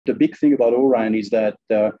The big thing about ORAN is that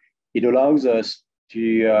it allows us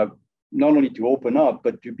to not only to open up,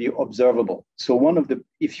 but to be observable. So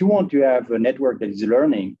if you want to have a network that is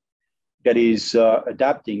learning, that is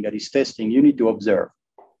adapting, that is testing, you need to observe,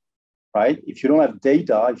 right? If you don't have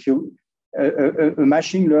data, a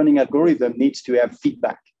machine learning algorithm needs to have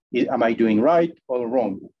feedback. Am I doing right or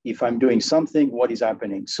wrong? If I'm doing something, what is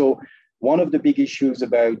happening? So one of the big issues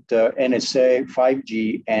about NSA,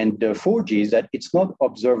 5G, and 4G is that it's not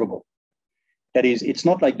observable. That is, it's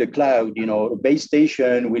not like the cloud, a base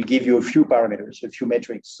station will give you a few parameters, a few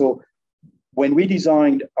metrics. So when we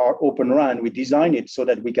designed our Open RAN, we designed it so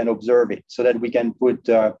that we can observe it, so that we can put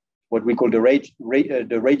what we call the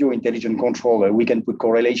radio intelligent controller. We can put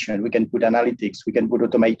correlation, we can put analytics, we can put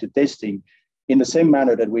automated testing in the same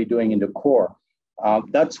manner that we're doing in the core.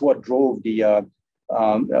 That's what drove the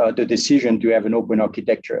decision to have an open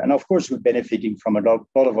architecture. And of course, we're benefiting from a lot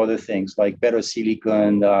of other things like better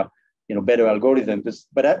silicon, better algorithms,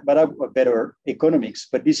 but better economics.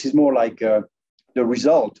 But this is more like the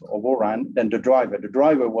result of ORAN than the driver. The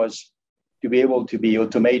driver was to be able to be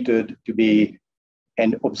automated, to be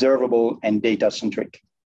observable and data-centric.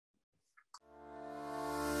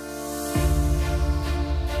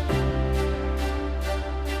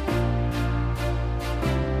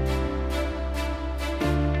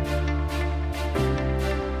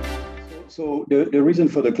 So the reason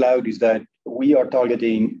for the cloud is that we are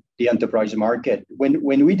targeting the enterprise market.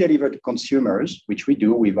 When we deliver to consumers, which we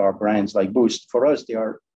do with our brands like Boost, for us, they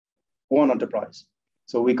are one enterprise.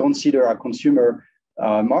 So we consider our consumer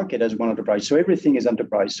market as one enterprise. So everything is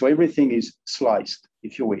enterprise. So everything is sliced,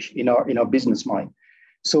 if you wish, in our business mind.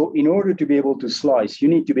 So in order to be able to slice, you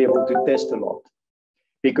need to be able to test a lot,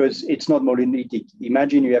 because it's not monolithic.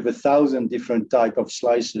 Imagine you have 1,000 different type of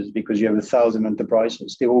slices because you have 1,000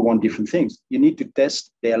 enterprises. They all want different things. You need to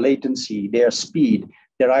test their latency, their speed,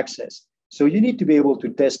 their access. So you need to be able to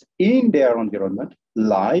test in their environment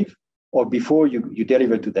live, or before you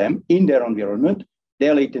deliver to them in their environment,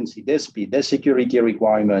 their latency, their speed, their security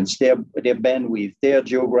requirements, their bandwidth, their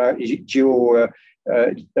geography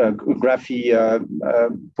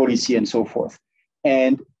policy, and so forth.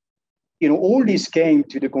 And all this came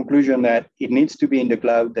to the conclusion that it needs to be in the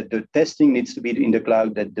cloud, that the testing needs to be in the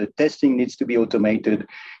cloud, that the testing needs to be automated,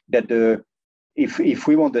 that if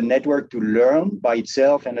we want the network to learn by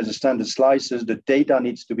itself and understand the slices, the data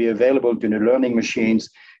needs to be available to the learning machines.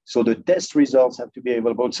 So the test results have to be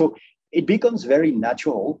available. So it becomes very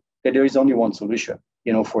natural that there is only one solution,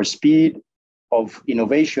 for speed of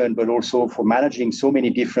innovation, but also for managing so many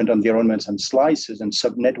different environments and slices and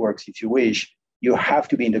sub-networks, if you wish. You have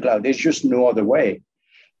to be in the cloud. There's just no other way.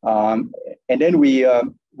 And then we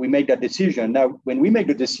make that decision. Now, when we make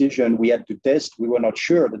the decision, we had to test. We were not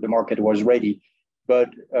sure that the market was ready. But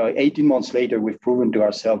 18 months later, we've proven to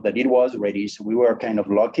ourselves that it was ready. So we were kind of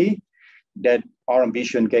lucky that our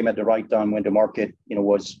ambition came at the right time when the market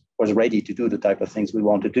was ready to do the type of things we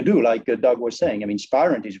wanted to do. Like Doug was saying,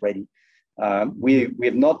 Spirent is ready. We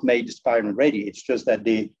have not made Spirent ready. It's just that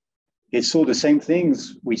they saw the same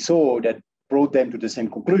things we saw that brought them to the same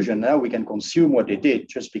conclusion. Now we can consume what they did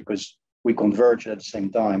just because we converged at the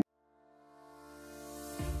same time.